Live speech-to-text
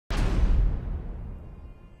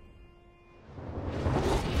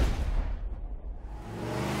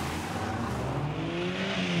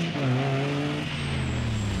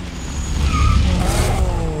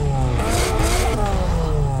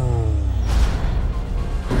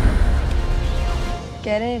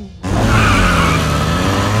Get in.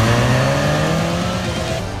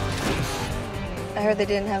 I heard they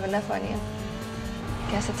didn't have enough on you.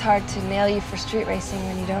 Guess it's hard to nail you for street racing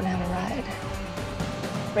when you don't have a ride.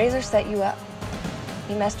 Razor set you up.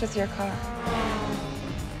 He messed with your car.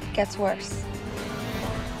 Gets worse.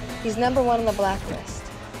 He's #1 on the blacklist,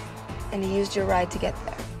 and he used your ride to get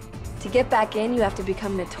there. To get back in, you have to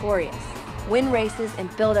become notorious, win races, and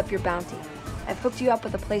build up your bounty. I've hooked you up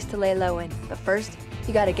with a place to lay low in, but first,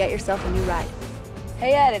 you gotta get yourself a new ride.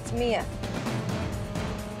 Hey Ed, it's Mia.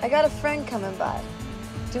 I got a friend coming by.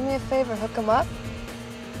 Do me a favor, hook him up?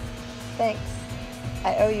 Thanks.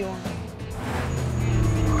 I owe you one.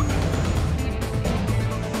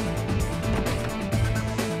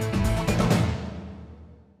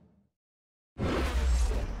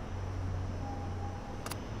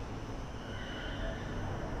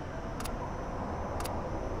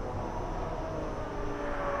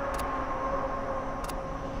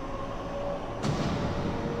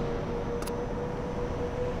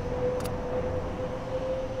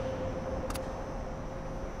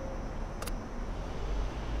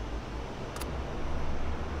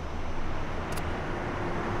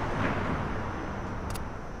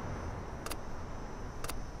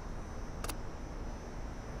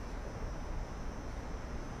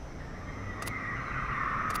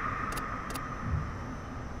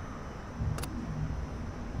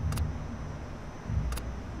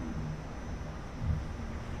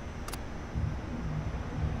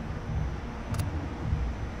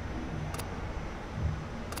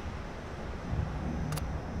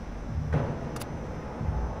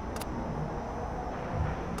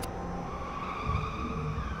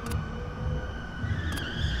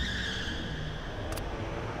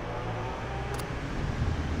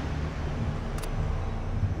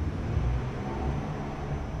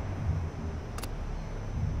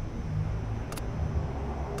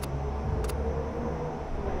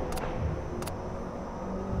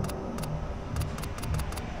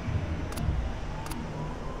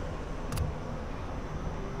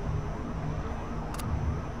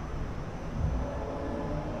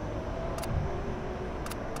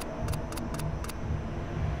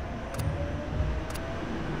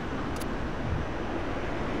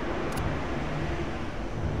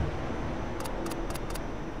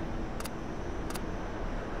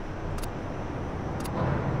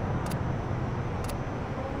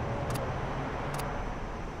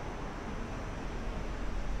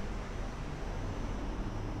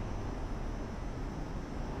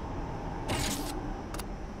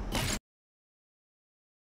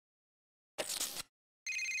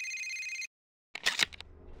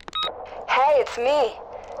 Hey, it's me.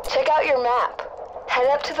 Check out your map. Head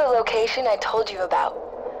up to the location I told you about.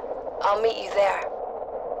 I'll meet you there.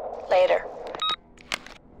 Later.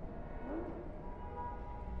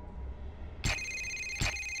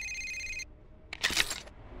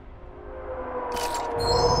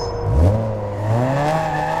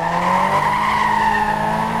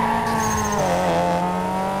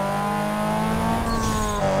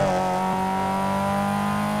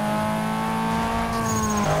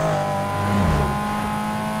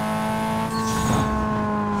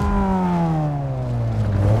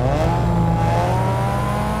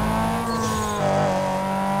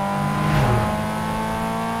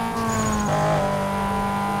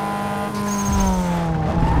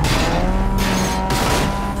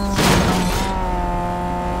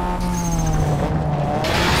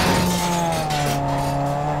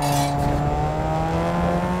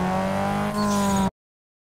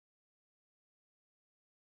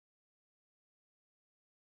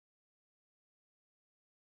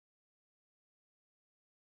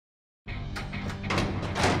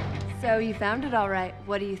 So you found it all right.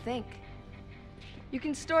 What do you think? You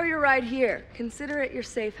can store your ride here. Consider it your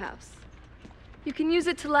safe house. You can use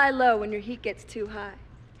it to lie low when your heat gets too high.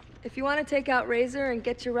 If you want to take out Razor and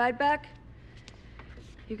get your ride back,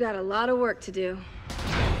 you got a lot of work to do.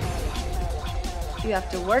 You have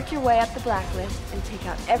to work your way up the blacklist and take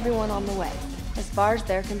out everyone on the way. As far as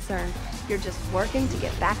they're concerned, you're just working to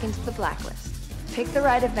get back into the blacklist. Pick the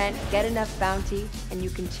right event, get enough bounty, and you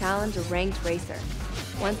can challenge a ranked racer.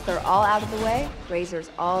 Once they're all out of the way,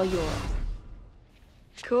 Razor's all yours.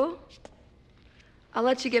 Cool? I'll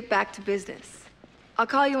let you get back to business. I'll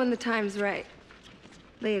call you when the time's right.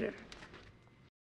 Later.